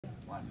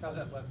How's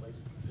that left, please?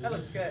 That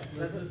looks good.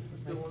 Let's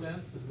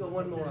go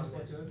one more on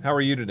this. How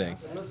are you today?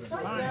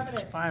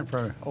 Fine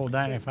for old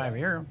 95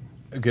 year.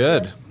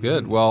 Good,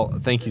 good. Well,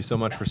 thank you so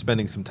much for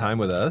spending some time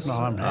with us.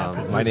 Well, I'm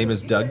happy. My name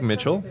is Doug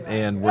Mitchell,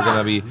 and we're going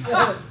to be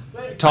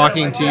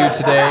talking to you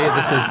today.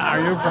 This is. Are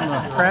you from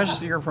the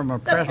press? You're from a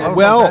press. Local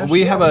Well,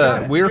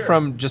 press? we're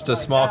from just a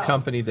small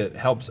company that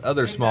helps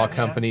other small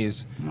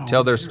companies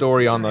tell their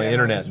story on the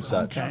internet and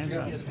such.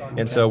 Okay.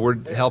 And so we're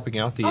helping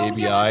out the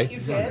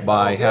ABI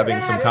by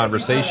having some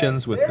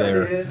conversations with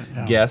their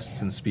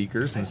guests and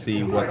speakers and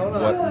see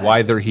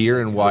why they're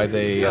here and why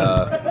they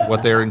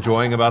what they're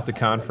enjoying about the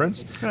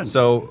conference. Good.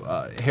 So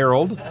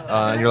Harold,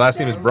 and your last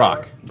name is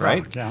Brock,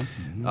 right? Yeah.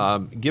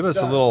 Give us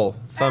a little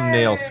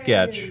thumbnail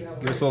sketch.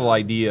 Give us a little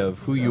idea of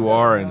who you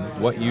are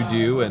and what you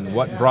do and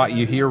what brought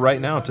you here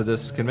right now to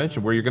this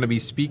convention where you're going to be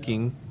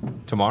speaking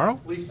tomorrow?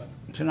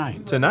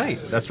 Tonight. Tonight.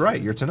 That's right.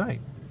 You're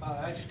tonight.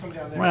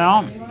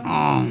 Well,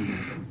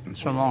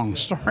 it's a long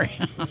story.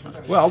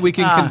 Well, we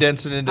can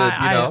condense it into,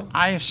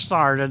 I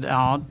started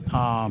out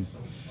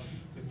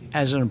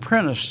as an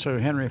apprentice to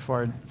Henry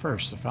Ford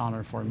First, the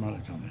founder of Ford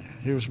Motor Company.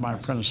 He was my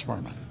apprentice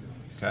foreman.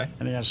 Okay.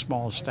 And he had a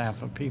small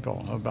staff of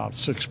people, about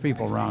 6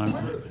 people around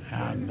him,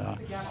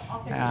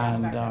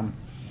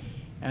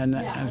 and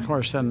of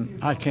course then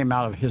I came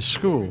out of his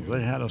school.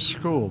 They had a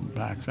school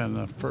back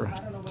then for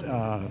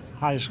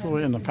high school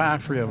in the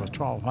factory of a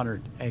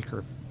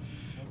 1,200-acre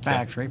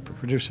factory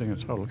producing a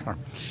total car.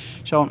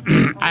 So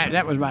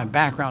that was my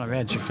background of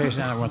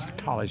education. And I went to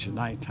college at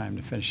night time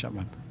to finish up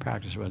my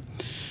practice with.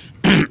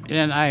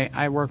 And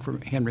I worked for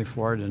Henry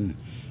Ford and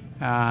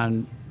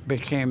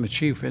became the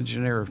chief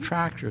engineer of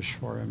tractors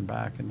for him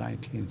back in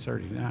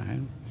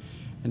 1939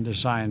 and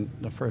designed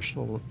the first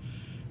little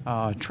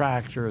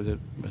tractor that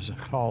was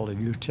called a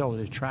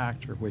utility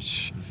tractor,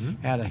 which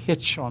had a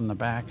hitch on the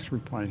back,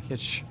 3-point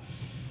hitch.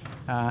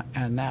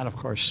 And that, of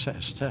course,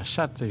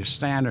 set the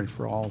standard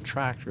for all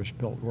tractors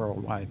built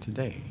worldwide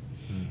today.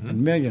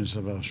 And millions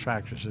of those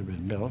tractors have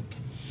been built.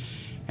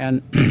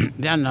 And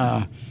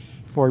then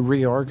Ford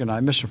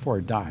reorganized. Mr.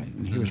 Ford died,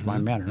 and he was my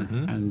mentor.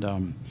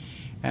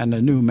 And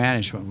the new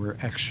management were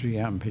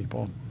ex-GM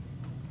people.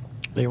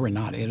 They were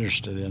not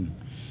interested in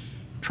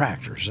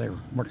tractors. They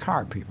were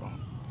car people.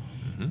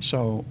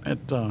 So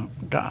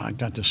I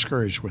got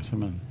discouraged with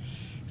them.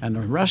 And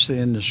the rest of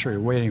the industry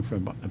were waiting for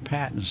the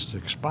patents to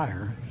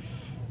expire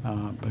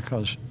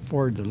because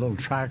Ford, the little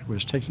tractor,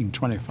 was taking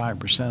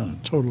 25%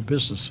 of the total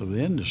business of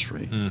the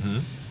industry.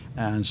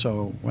 And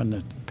so when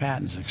the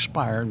patents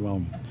expired,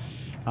 well,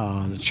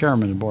 the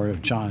chairman of the board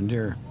of John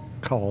Deere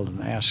called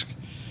and asked,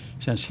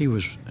 since he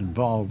was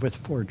involved with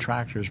Ford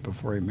tractors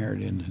before he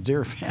married into the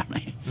Deere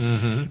family,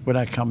 would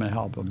I come and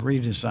help him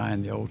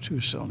redesign the old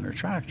 2-cylinder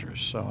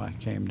tractors? So I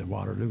came to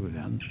Waterloo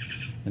then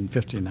in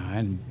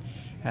 '59,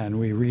 and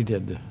we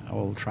redid the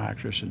old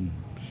tractors and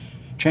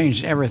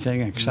changed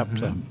everything except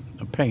the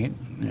paint.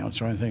 It's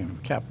the only thing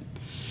we kept.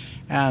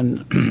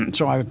 And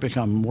so I've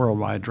become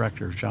worldwide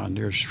director of John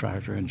Deere's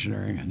tractor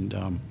engineering,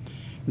 and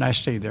I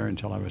stayed there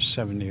until I was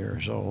 70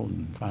 years old,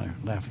 and finally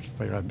left.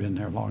 Figured I'd been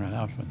there long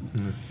enough,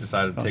 and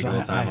decided to take a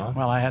little time off.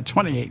 Well, I had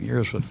 28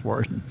 years with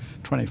Ford and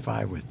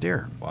 25 with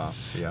Deere. Wow.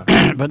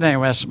 Yeah. But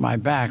anyway, that's my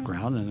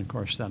background, and of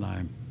course, then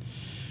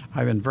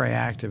I've been very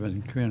active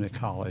in community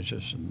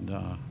colleges, and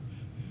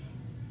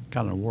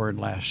got an award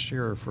last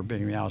year for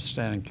being the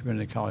outstanding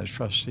community college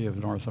trustee of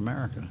North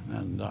America,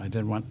 and I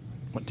did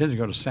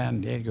go to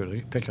San Diego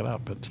to pick it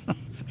up, but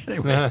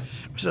anyway,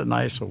 it was a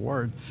nice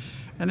award.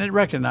 And it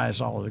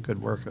recognized all of the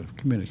good work of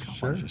community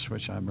colleges,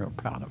 which I'm real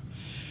proud of.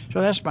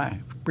 So that's my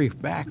brief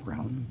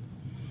background.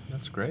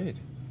 That's great.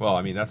 Well,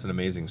 I mean, that's an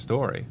amazing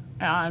story.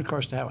 And of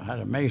course, to have had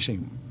an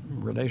amazing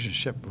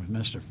relationship with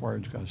Mr.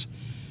 Ford because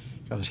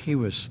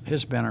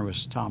his mentor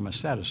was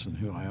Thomas Edison,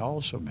 who I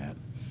also met.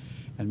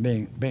 And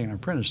being an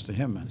apprentice to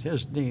him at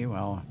his knee,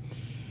 well,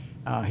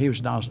 he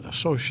was not a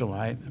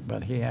socialite,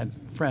 but he had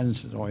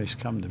friends that always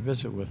come to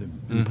visit with him,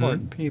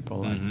 important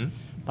people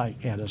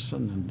like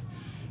Edison and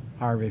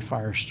Harvey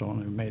Firestone,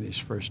 who made his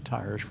first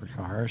tires for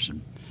cars,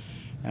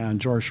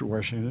 and George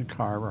Washington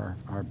Carver,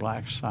 our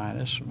black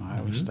scientist from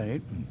Iowa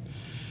State.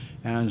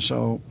 And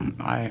so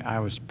I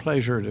was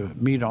pleasure to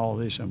meet all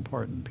these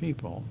important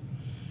people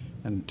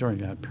and during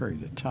that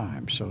period of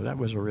time. So that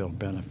was a real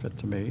benefit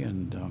to me.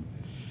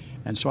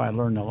 And so I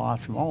learned a lot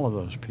from all of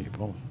those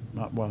people.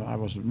 Well, I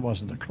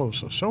wasn't a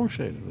close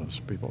associate of those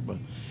people, but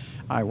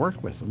I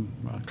worked with them,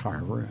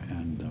 Carver,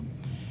 and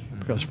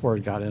because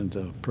Ford got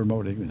into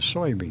promoting the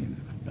soybean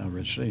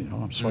originally.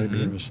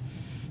 Soybean was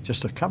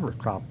just a cover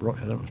crop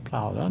that was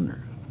plowed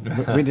under.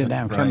 We didn't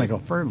have chemical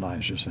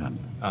fertilizers then.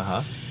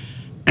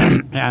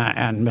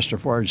 And Mr.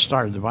 Ford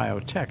started the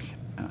biotech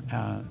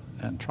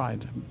and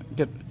tried to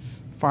get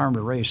the farm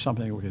to raise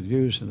something we could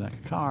use in the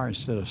car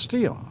instead of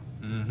steel.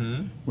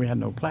 We had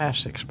no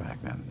plastics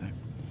back then.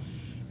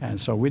 And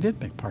so we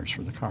did make parts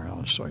for the car out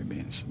of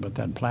soybeans, but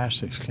then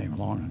plastics came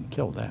along and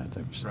killed that.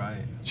 It was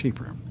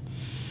cheaper.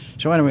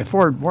 So anyway,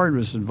 Ford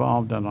was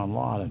involved in a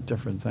lot of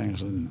different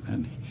things, and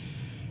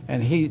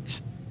he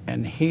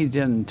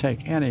didn't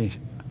take any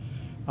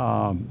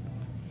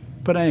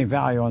put any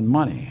value on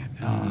money.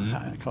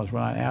 Because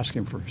when I asked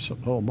him for a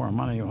little more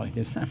money, well,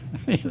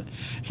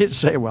 he'd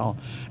say, well,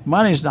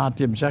 money's not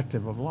the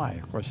objective of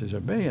life. Of course, he's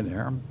a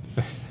billionaire.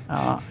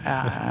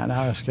 And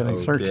I was getting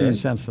 13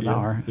 cents an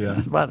hour.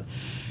 Yeah. But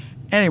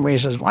anyway, he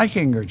says,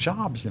 liking your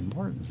job's the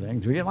important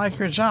thing. Do you like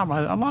your job?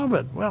 I love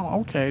it.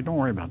 Well, okay, don't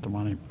worry about the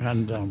money.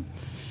 And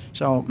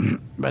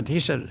but he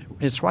said,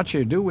 it's what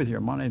you do with your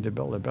money to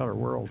build a better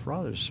world for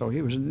others. So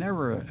he was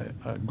never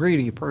a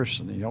greedy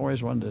person. He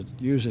always wanted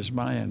to use his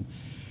money and,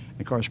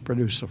 of course,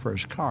 produce the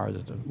first car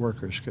that the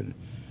workers could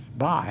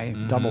buy,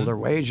 double their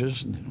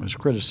wages, and was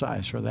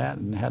criticized for that,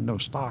 and had no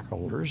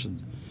stockholders.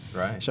 And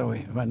Right. so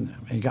when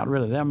he got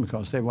rid of them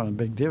because they wanted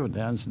big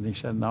dividends, and he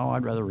said, no,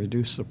 I'd rather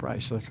reduce the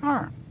price of the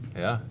car.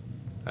 Yeah.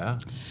 Yeah.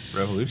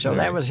 Revolutionary. So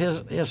that was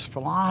his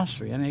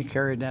philosophy, and he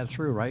carried that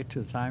through right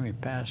to the time he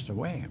passed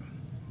away.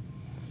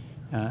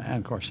 And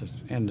of course, the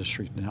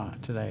industry now,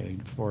 today,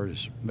 Ford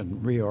has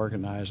been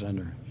reorganized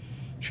under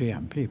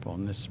GM people,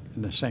 and it's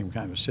in the same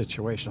kind of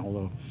situation,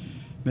 although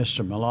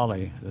Mr.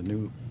 Mullally, the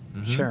new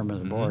chairman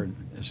of the board,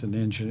 is an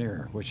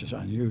engineer, which is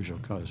unusual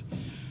because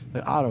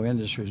the auto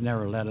industry has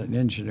never let an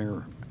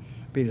engineer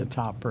be the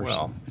top person.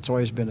 Well, it's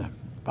always been a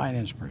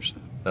finance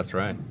person. That's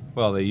right.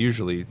 Well,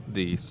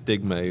 the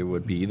stigma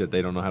would be that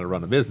they don't know how to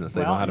run a business.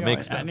 They know how to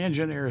make stuff. And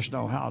engineers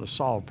know how to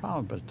solve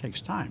problems, but it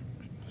takes time.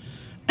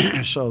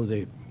 So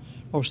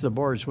most of the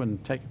boards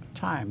wouldn't take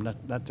time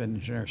let the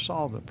engineer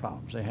solve the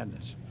problems. They had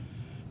to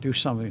do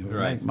something that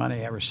would make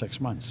money every 6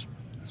 months.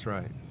 That's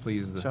right.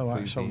 Please the So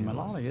analysts.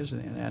 Mullally isn't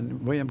it?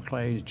 And William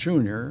Clay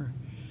Jr.,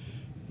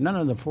 none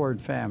of the Ford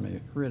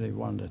family really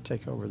wanted to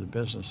take over the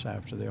business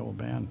after the old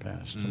man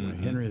passed away.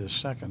 Henry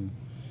II,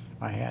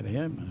 I had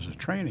him as a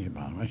trainee,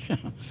 by the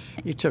way.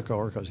 He took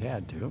over because he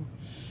had to.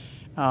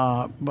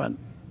 But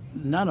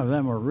none of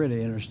them were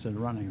really interested in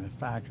running the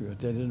factory, but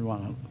they didn't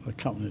want the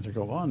company to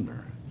go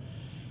under.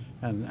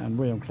 And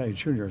William Clay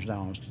Jr. has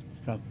now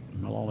got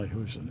Mullally,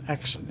 who's an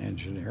excellent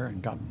engineer,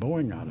 and got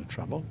Boeing out of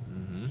trouble.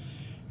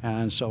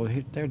 And so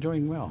they're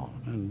doing well.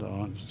 And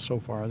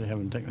so far, they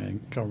haven't taken any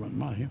government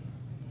money.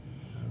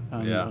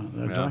 And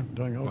they're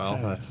doing okay.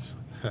 Well,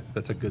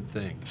 that's a good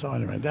thing. So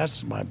anyway,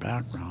 that's my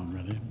background,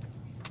 really.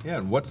 Yeah,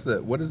 and what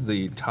is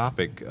the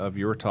topic of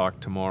your talk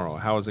tomorrow?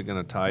 How is it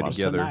going to tie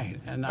together? Tonight.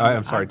 And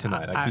I'm sorry,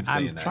 tonight. I keep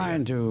saying that. I'm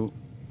trying to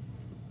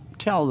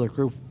tell the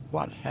group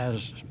what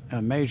has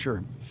a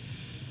major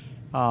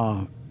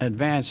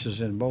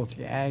advances in both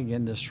the ag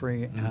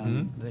industry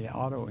and the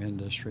auto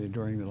industry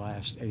during the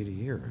last 80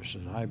 years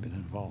that I've been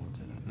involved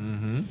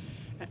in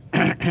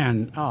it.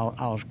 And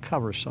I'll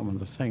cover some of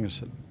the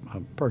things that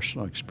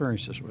personal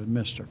experiences with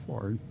Mr.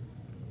 Ford,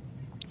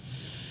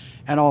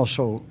 and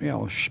also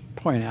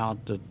point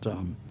out that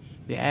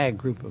the ag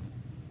group have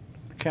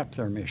kept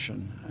their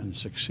mission and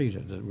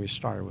succeeded. That we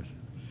started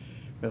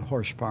with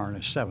horsepower in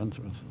a seventh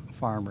with a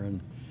farmer,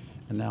 and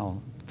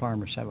now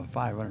farmers have a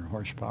 500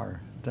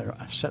 horsepower. They're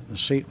set in the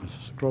seat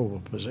with global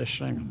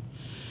positioning. And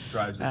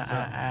drives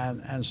itself.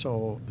 And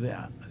so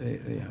the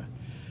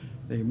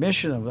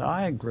mission of the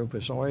ag group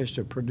is always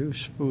to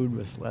produce food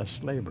with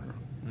less labor.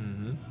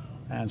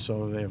 And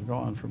so they've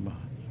gone from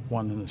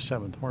 1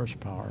 7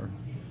 horsepower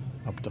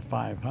up to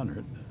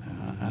 500.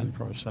 And of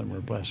course, then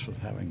we're blessed with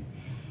having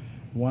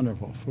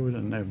wonderful food,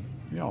 and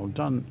they've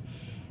done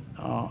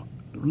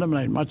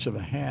eliminate much of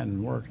the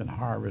hand work and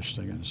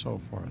harvesting and so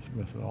forth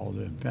with all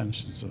the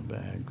inventions of the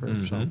ag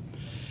group.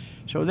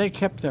 So they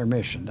kept their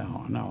mission.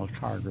 Now the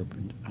car group,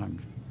 I'm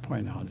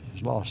pointing out,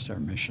 has lost their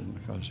mission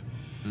because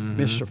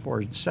Mr.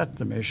 Ford set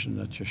the mission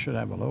that you should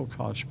have a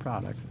low-cost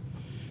product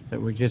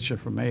that would get you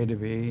from A to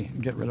B,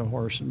 and get rid of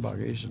horse and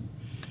buggies and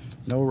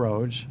no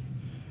roads.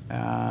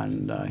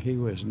 And he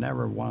was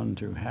never one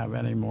to have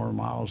any more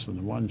miles than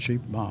the one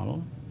cheap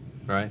model.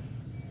 Right.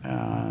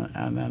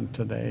 And then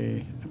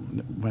today,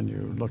 when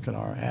you look at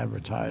our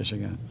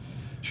advertising, and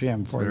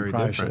GM, Ford, and very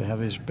Chrysler, different. they have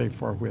these big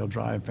four-wheel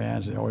drive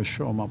vans. They always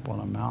show them up on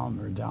a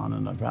mountain or down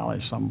in the valley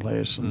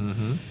someplace,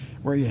 and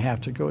where you have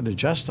to go to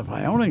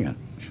justify owning it.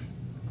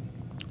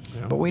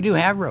 Yeah. But we do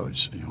have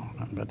roads,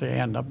 but they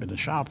end up in the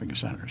shopping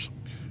centers.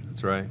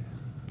 That's right.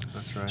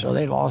 That's right. So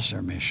they lost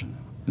their mission.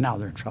 Now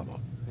they're in trouble.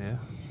 Yeah.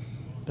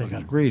 They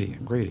got greedy,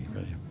 really.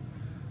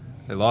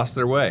 They lost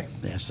their way.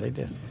 Yes, they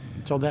did.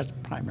 So that's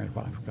primarily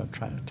what I'm going to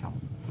try to tell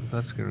them.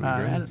 That's going to be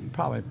great. And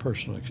probably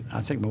personal.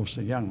 I think most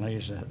of the young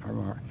ladies that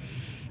are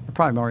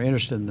probably more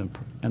interested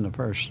in the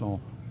personal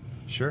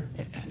Sure.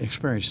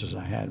 experiences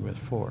I had with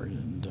Ford,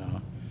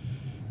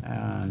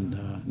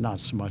 and not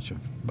so much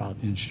about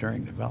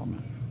engineering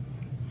development.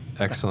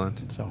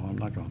 Excellent. So I'm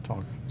not going to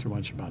talk too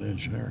much about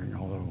engineering,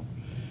 although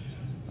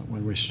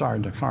when we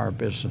started the car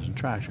business and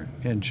tractor,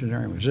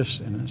 engineering was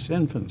just in its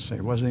infancy.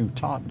 It wasn't even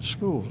taught in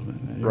schools.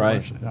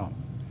 Right.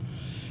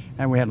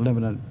 And we had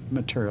limited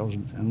materials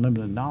and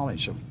limited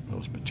knowledge of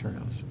those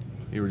materials.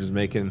 You were just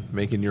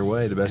making your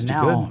way the best And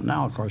you could.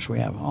 now, of course, we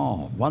have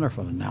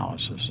wonderful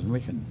analysis, and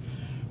we can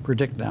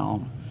predict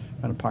now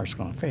when a part's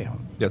going to fail.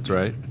 That's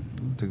right.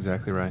 That's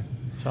exactly right.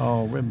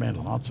 So we've made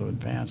lots of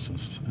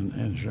advances in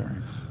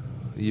engineering.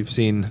 you've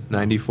seen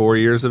 94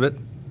 years of it.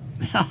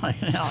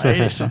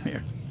 80 some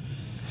years.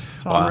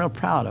 So Wow. I'm real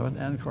proud of it.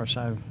 And of course,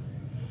 I've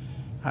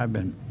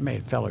been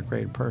made fellow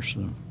grade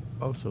person of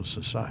both those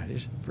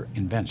societies for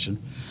invention,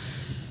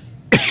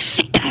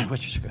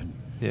 which is good.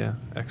 Yeah,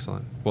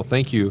 excellent. Well,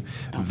 thank you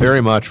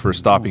very much for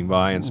stopping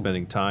by and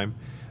spending time.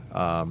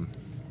 I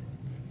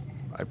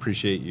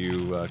appreciate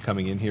you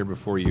coming in here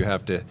before you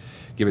have to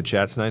give a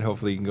chat tonight.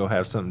 Hopefully you can go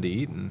have something to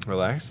eat and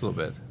relax a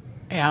little bit.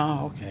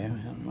 Yeah, okay.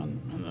 And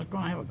they're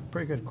going to have a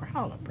pretty good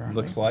crowd, apparently.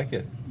 Looks like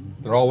it.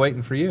 They're all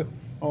waiting for you.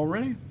 Oh,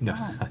 really? No.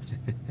 Oh.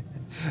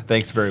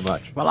 Thanks very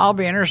much. Well, I'll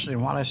be interested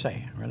in what I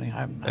say, really.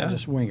 I Yeah.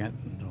 just wing it.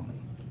 And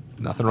don't.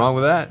 Nothing wrong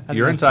with that. I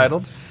You're think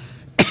entitled.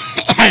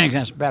 I think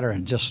that's better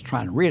than just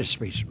trying to read a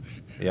speech.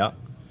 Yeah.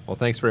 Well,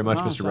 thanks very much,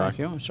 Well, Mr. Brock.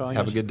 thank you. So I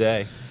Have a guess- good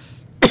day.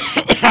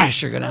 I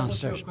should go Let's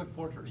do a downstairs. quick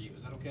portrait of you,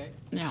 is that okay?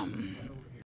 Yeah.